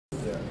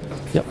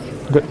Yep,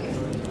 good.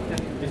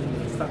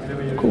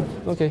 Cool,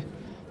 okay.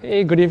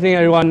 Hey, good evening,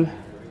 everyone.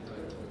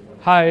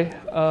 Hi,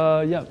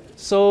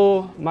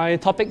 so my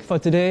topic for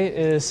today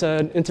is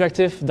an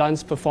interactive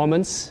dance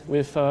performance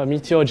with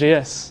Meteor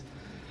JS.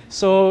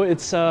 So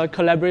it's a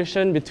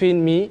collaboration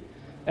between me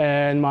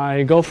and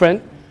my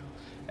girlfriend,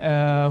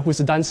 who's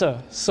a dancer.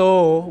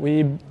 So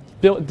we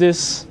built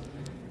this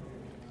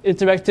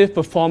interactive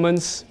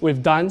performance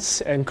with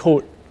dance and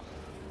code.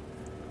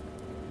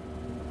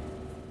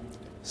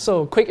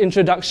 So, quick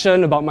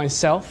introduction about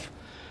myself.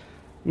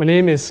 My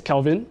name is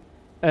Kelvin,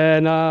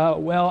 and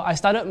I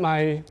started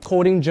my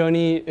coding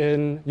journey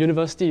in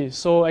university.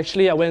 So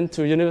actually, I went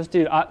to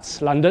University of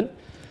Arts, London,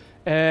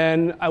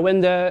 and I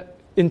went there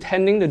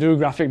intending to do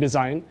graphic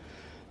design.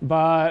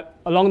 But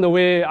along the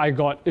way, I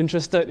got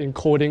interested in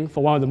coding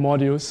for one of the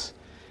modules.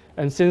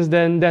 And since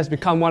then, that's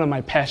become one of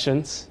my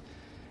passions,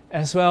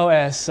 as well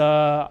as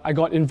I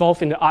got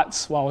involved in the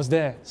arts while I was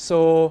there.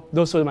 So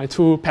those were my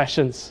two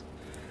passions.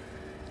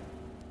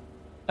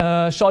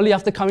 Shortly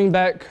after coming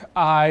back,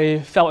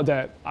 I felt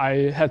that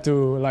I had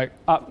to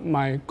up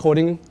my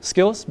coding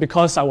skills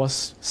because I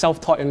was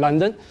self-taught in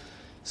London.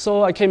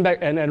 So I came back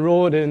and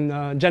enrolled in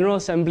General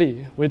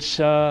Assembly, which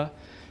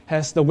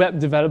has the web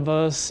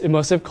developers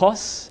immersive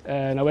course.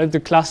 And I went to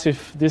class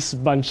with this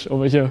bunch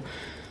over here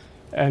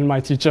and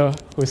my teacher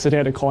who is sitting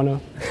at the corner.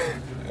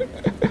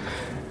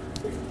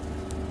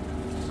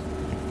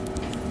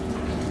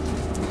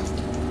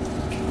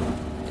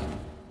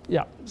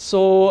 Yeah,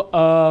 so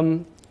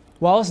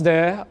while I was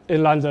there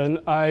in London,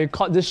 I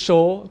caught this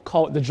show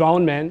called The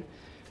Drowned Man,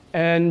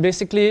 and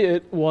basically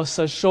it was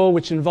a show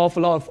which involved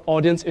a lot of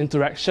audience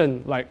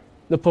interaction. Like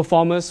the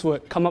performers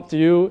would come up to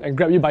you and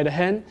grab you by the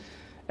hand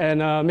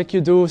and make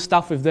you do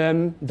stuff with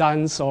them,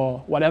 dance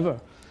or whatever.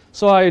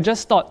 So I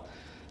just thought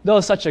that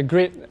was such a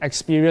great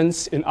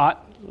experience in art.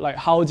 Like,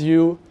 how do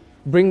you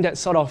bring that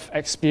sort of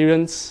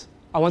experience?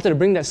 I wanted to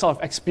bring that sort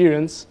of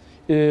experience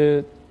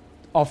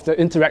of the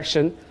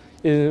interaction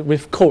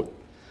with code.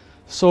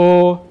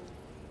 So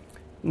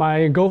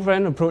my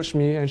girlfriend approached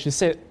me and she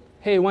said,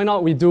 hey, why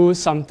not we do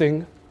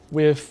something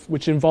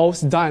which involves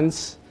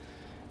dance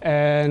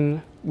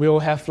and we'll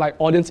have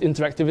audience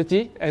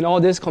interactivity and all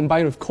this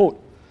combined with code.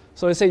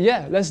 So I said,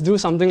 yeah, let's do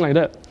something like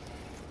that.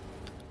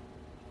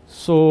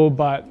 So,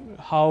 but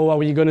how are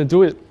we going to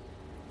do it?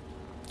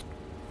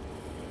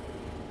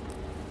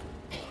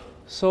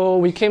 So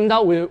we came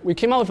out with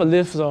a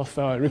list of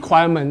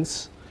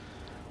requirements,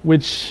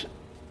 which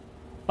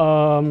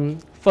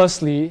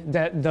firstly,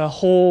 that the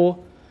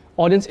whole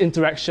audience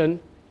interaction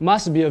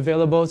must be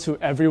available to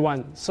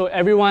everyone. So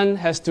everyone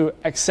has to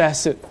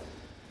access it.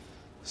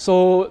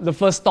 So the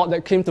first thought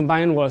that came to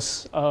mind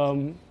was,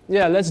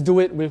 yeah, let's do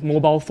it with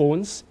mobile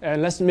phones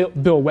and let's build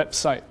a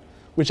website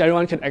which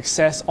everyone can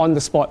access on the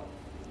spot.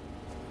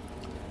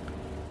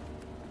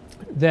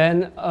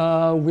 Then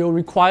we'll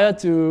require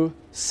to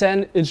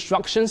send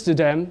instructions to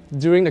them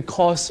during the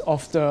course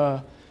of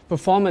the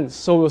performance.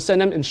 So we'll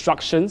send them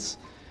instructions.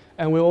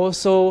 And we'll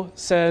also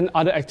send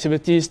other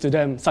activities to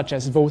them, such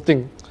as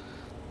voting.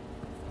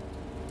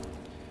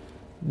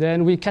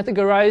 Then we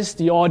categorized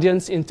the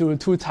audience into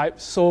two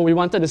types. So we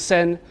wanted to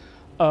send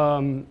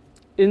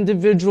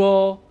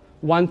individual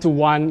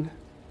one-to-one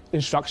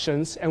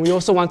instructions, and we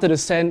also wanted to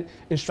send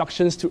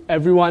instructions to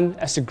everyone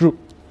as a group.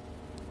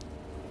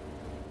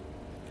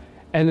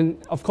 And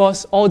of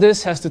course, all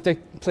this has to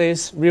take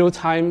place real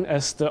time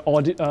as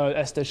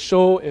the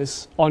show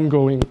is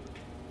ongoing.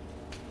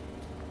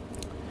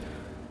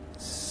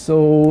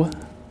 So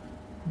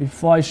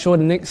before I show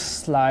the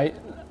next slide,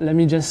 let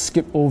me just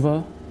skip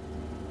over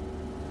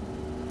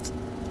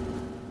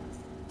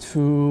to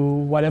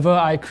whatever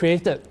I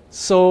created.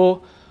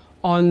 So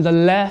on the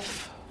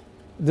left,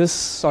 the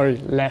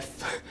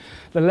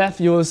left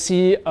you will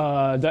see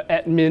the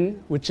admin,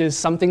 which is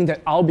something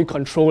that I'll be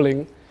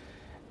controlling.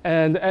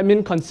 And the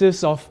admin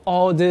consists of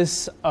all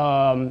these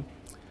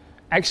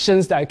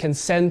actions that I can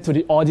send to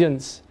the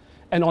audience.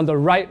 And on the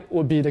right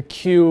would be the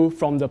cue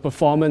from the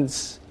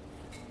performance.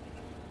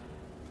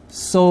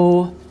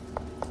 So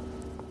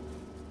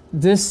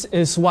this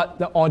is what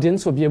the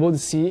audience will be able to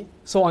see.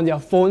 So on their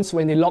phones,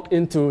 when they log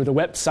into the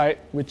website,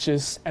 which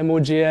is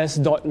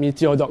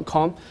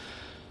mojs.meteor.com,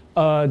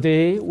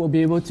 they will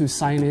be able to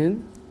sign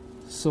in.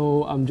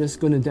 So I'm just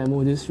going to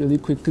demo this really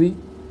quickly.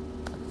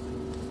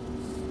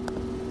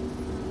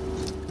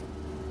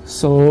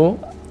 So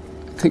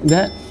click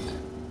that.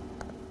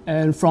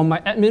 And from my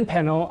admin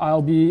panel,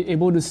 I'll be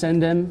able to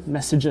send them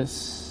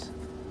messages.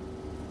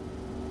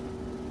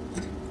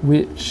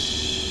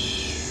 Whoops.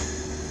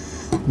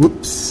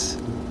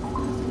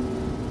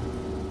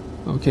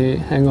 Okay,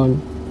 hang on.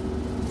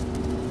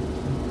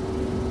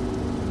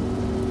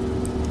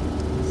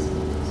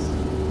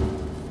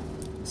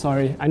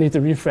 Sorry, I need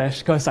to refresh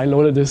because I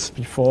loaded this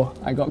before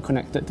I got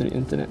connected to the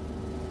internet.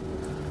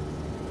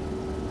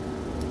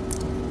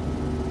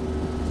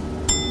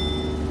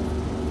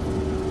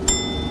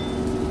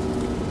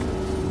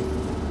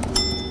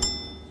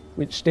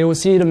 Which they will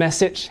see the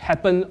message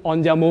happen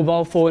on their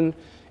mobile phone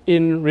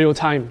in real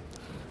time.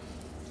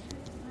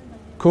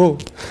 Cool.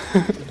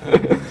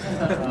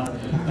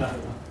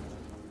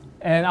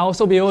 And I'll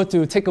also be able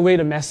to take away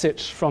the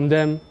message from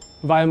them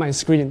via my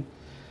screen.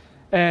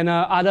 And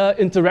other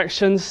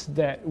interactions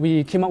that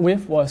we came up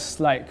with was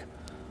like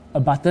a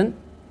button.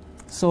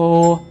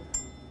 So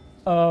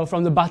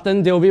from the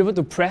button, they'll be able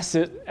to press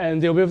it and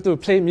they'll be able to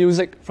play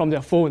music from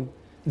their phone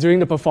during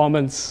the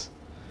performance.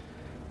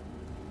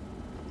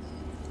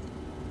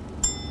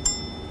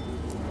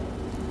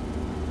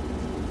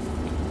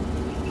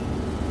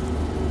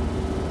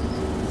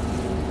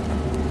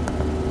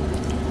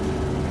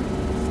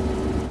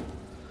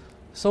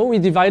 So we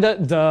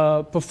divided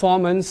the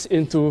performance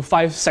into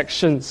 5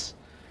 sections.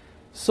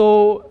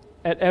 So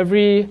at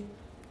every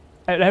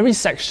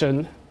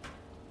section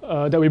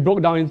that we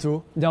broke down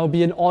into, there will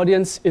be an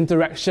audience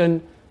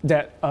interaction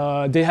that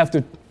they have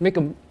to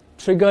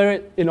trigger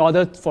it in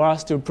order for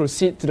us to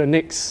proceed to the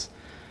next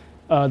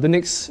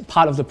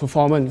part of the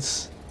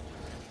performance.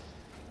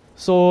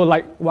 So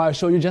like what I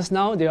showed you just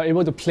now, they are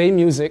able to play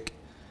music,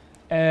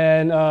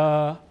 and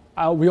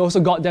we also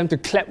got them to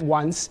clap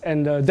once,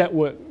 and that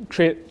would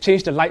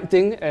change the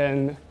lighting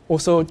and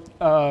also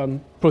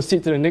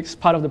proceed to the next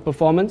part of the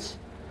performance.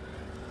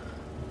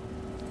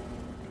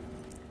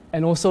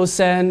 And also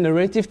send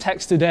narrative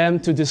text to them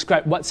to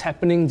describe what's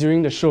happening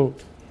during the show.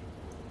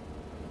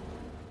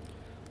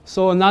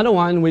 So another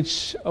one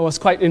which was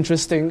quite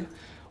interesting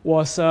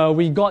was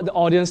we got the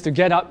audience to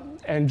get up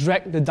and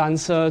drag the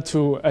dancer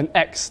to an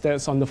X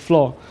that's on the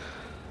floor.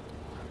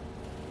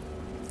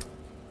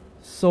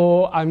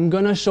 So I'm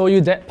gonna show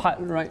you that part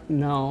right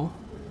now.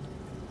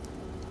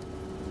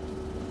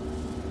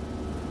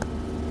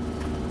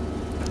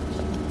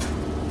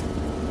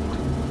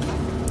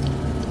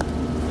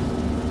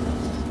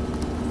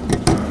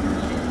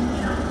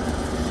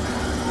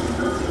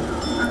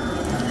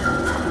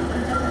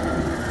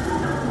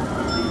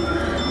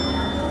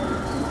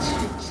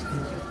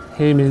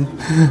 Hey man.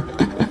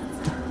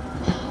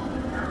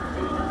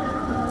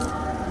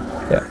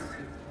 Yeah.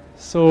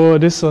 So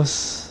this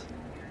was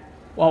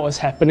what was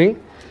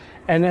happening,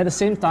 and at the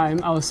same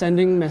time I was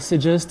sending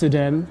messages to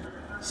them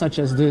such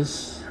as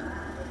this.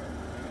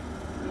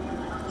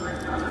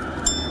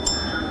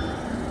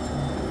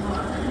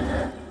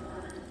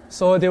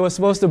 So they were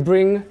supposed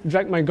to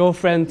drag my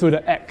girlfriend to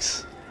the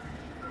X.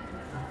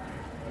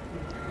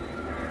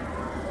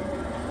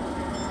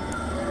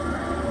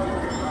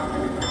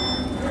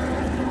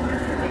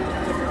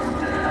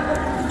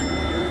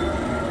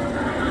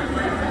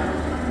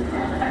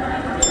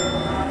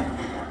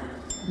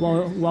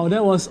 While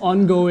that was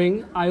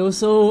ongoing, I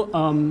also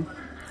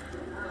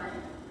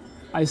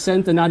I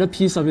sent another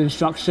piece of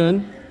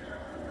instruction,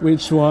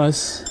 which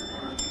was,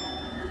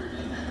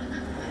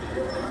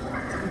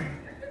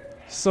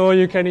 so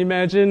you can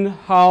imagine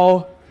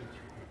how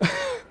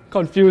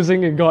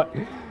confusing it got.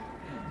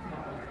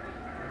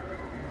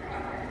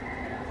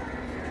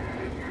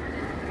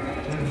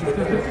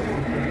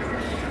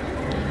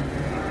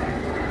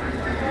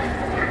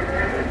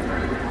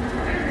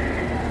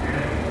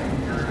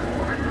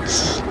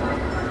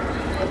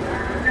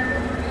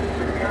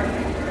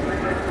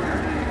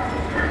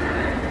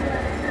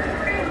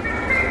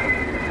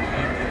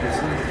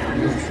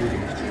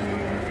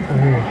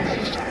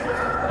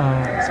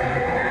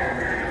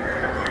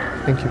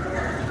 Thank you.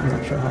 I'm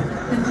not sure how.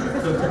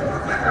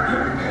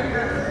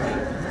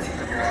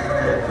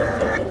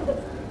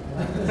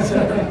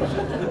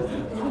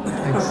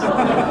 Thanks.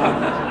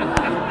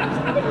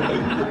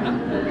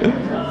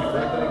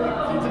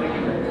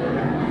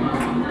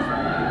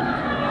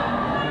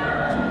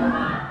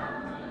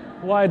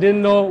 What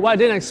I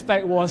didn't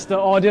expect was the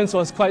audience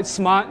was quite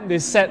smart. They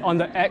sat on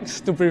the X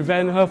to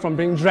prevent her from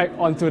being dragged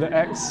onto the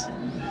X.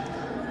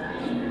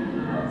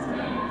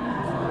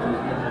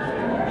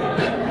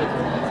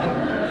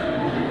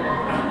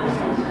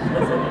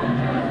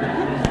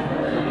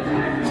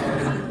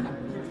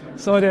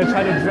 So they're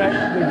trying to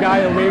drag the guy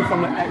away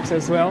from the X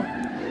as well.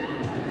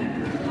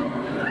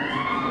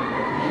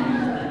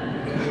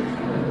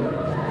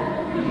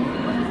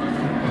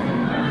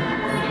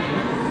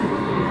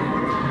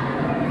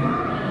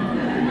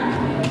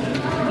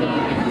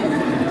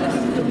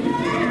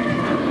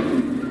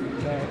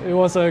 It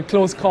was a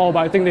close call,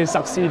 but I think they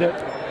succeeded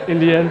in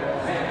the end.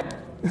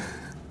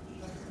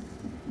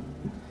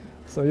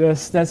 So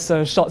yes, that's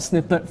a short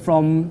snippet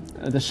from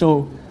the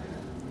show.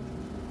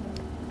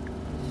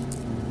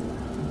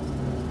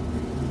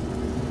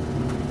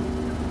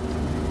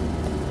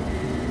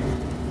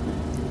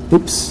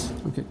 Oops.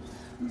 Okay.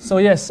 So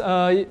yes,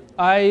 I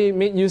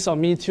made use of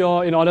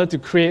Meteor in order to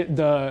create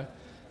the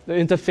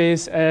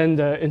interface and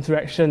the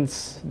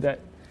interactions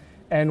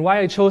and why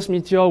I chose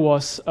Meteor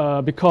was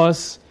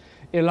because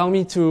it allowed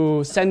me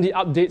to send the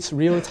updates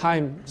real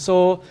time.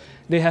 So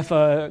they have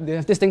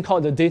this thing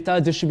called the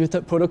Data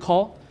Distributed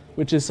Protocol,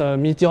 which is a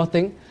Meteor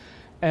thing.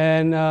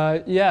 And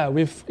yeah,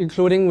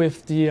 including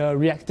with the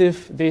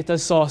reactive data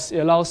source, it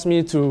allows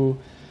me to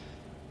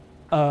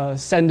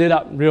send it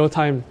up real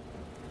time.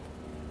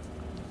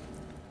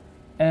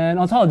 And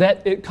on top of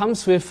that, it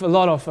comes with a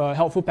lot of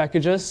helpful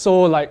packages.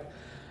 So like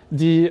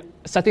the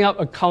setting up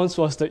accounts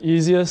was the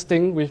easiest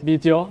thing with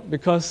Meteor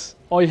because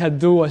all you had to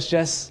do was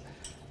just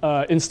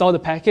install the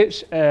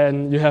package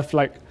and you have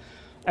like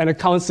an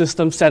account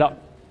system set up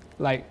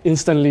like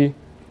instantly.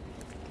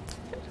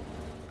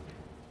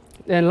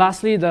 And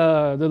lastly,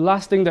 the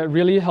last thing that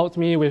really helped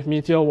me with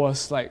Meteor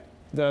was like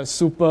the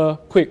super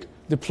quick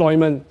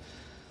deployment.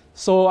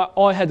 So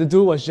all I had to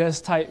do was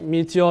just type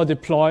Meteor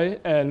deploy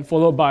and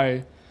followed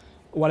by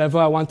whatever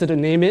I wanted to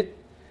name it,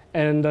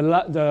 and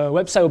the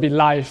website will be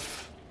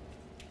live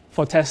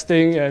for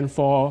testing and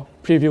for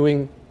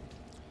previewing.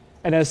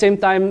 And at the same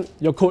time,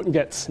 your code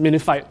gets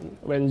minified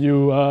when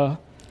you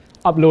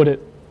upload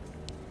it.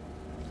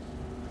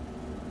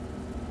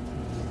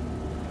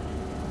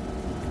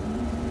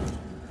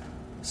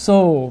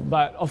 So,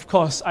 but of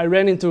course, I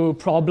ran into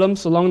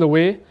problems along the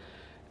way.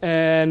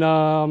 And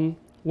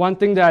one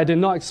thing that I did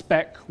not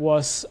expect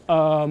was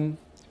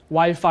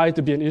Wi-Fi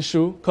to be an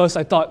issue, because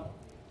I thought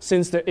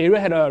since the area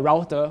had a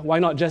router, why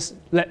not just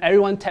let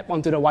everyone tap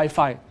onto the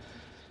Wi-Fi?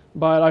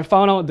 But I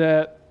found out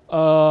that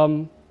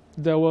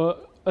there were,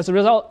 as a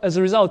result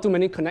of too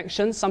many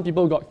connections, some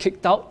people got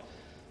kicked out.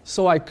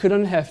 So I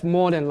couldn't have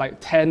more than like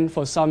 10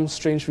 for some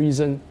strange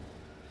reason.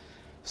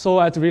 So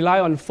I had to rely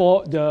on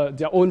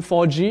their own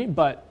 4G,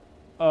 but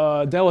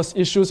there was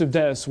issues with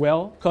that as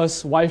well,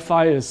 because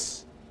Wi-Fi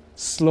is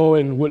slow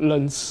in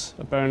Woodlands,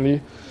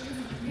 apparently.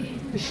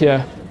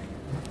 Yeah.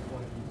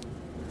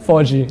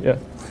 4G, yeah.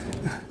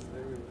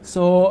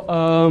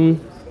 So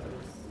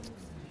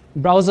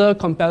browser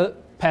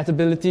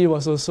compatibility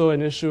was also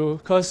an issue,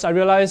 because I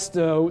realized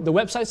the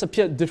websites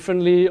appeared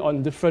differently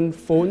on different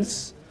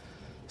phones.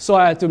 So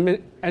I had to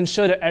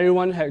ensure that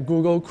everyone had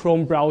Google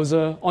Chrome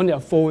browser on their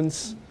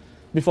phones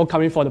before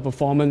coming for the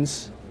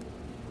performance.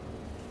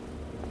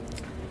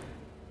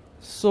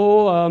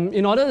 So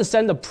in order to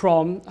send a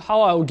prompt, how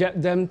I will get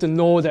them to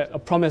know that a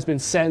prompt has been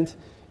sent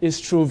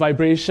is through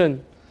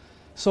vibration.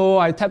 So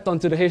I tapped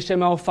onto the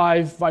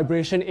HTML5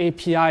 vibration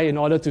API in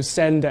order to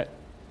send the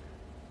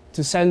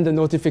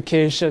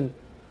notification.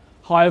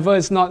 However,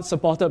 it's not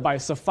supported by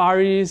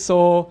Safari,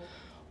 so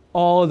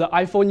all the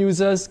iPhone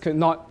users could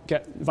not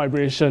get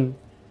vibration.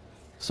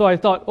 So I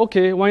thought,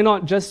 okay, why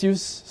not just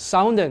use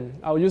sound then?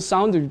 I'll use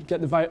sound to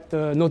get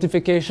the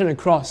notification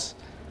across.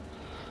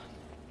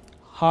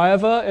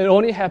 However, it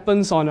only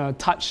happens on a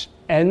touch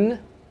end.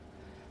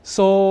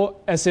 So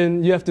as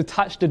in, you have to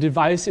touch the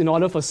device in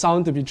order for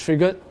sound to be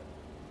triggered.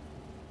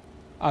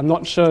 I'm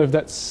not sure if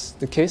that's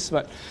the case,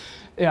 but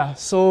yeah.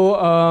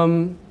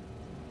 So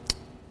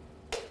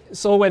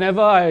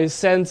whenever I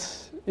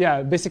sent,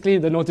 basically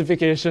the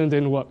notification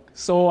didn't work.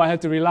 So I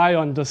had to rely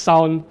on the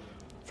sound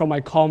from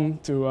my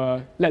comm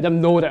to let them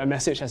know that a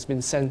message has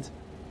been sent.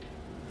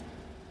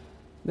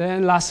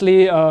 Then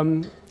lastly,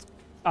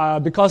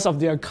 because of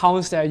the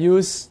accounts that I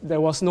used, there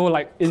was no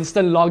like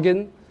instant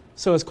login.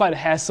 So it's quite a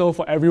hassle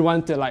for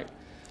everyone to like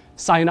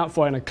sign up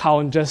for an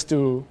account just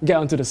to get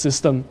onto the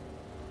system.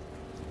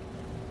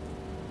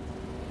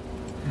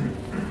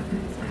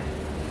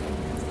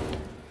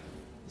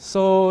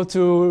 So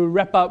to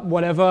wrap up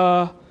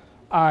whatever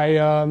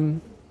I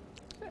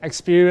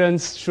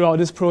experienced throughout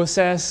this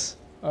process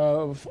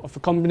of a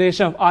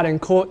combination of art and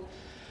code,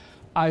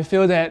 I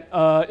feel that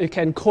it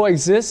can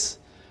coexist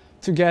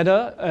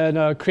together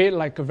and create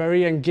like a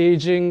very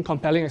engaging,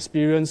 compelling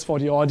experience for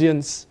the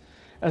audience.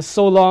 As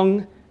so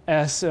long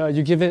as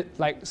you give it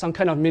like some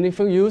kind of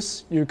meaningful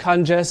use, you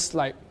can't just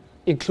like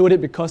include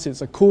it because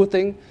it's a cool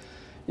thing.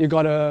 You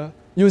gotta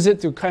use it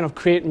to kind of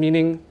create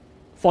meaning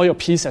for your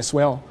piece as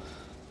well.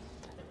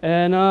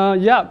 And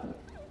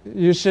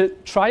you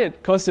should try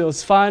it because it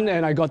was fun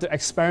and I got to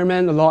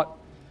experiment a lot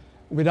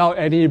without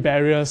any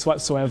barriers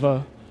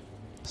whatsoever.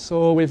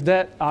 So with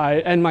that, I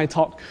end my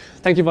talk.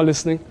 Thank you for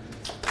listening.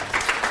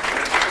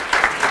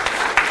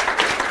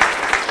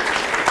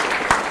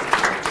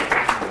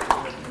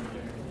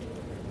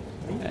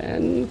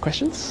 And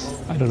questions?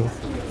 I don't know.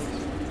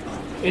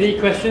 Any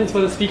questions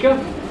for the speaker?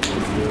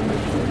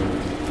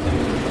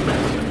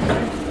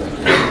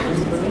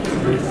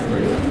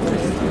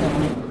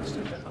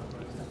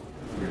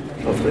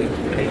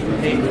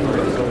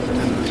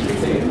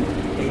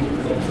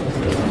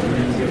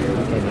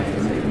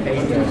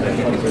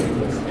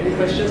 Any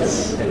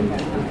questions?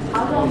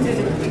 How long did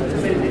it take to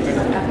build this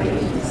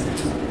application?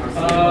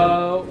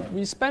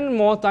 We spend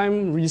more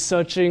time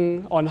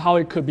researching on how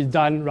it could be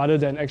done rather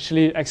than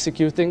actually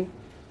executing.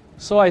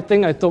 So I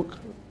think I took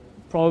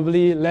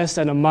probably less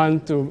than a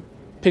month to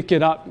pick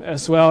it up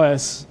as well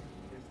as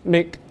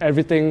make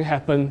everything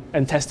happen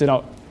and test it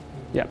out.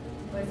 Yeah.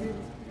 Was it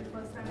the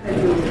first time that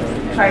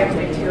you tried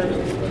Meteor?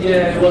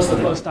 Yeah, it was the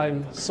first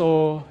time.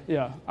 So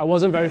yeah, I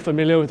wasn't very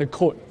familiar with the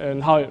code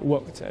and how it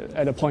worked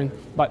at a point.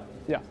 But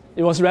yeah,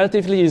 it was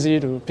relatively easy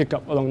to pick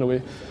up along the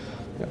way.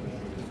 Yeah.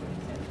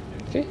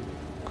 Okay,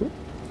 cool.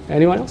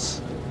 Anyone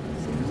else?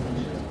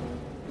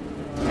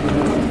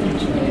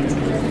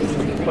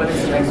 What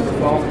is the next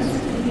performance?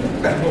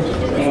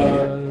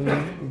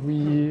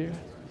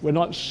 We're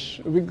not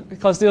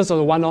because this was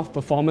a one-off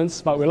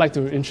performance, but we'd like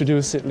to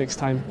introduce it next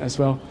time as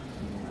well.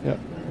 Yeah.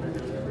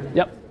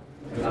 Yep.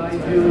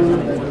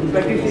 you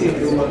practice it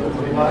in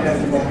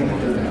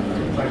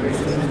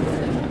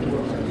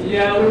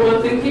Yeah, we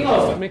were thinking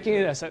of making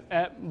it as an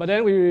app, but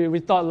then we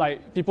thought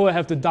like people would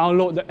have to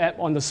download the app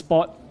on the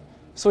spot.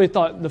 So we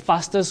thought the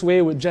fastest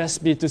way would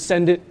just be to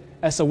send it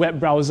as a web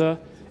browser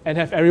and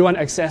have everyone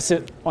access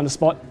it on the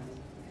spot.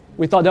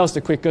 We thought that was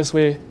the quickest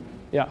way,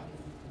 yeah,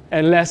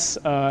 and less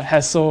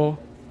hassle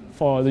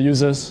for the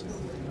users.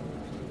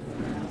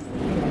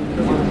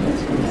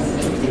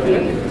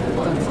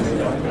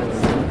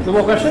 No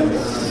more questions?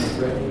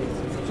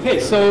 Okay,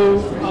 so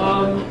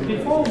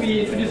before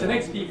we introduce the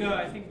next speaker,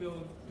 I think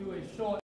we'll do a short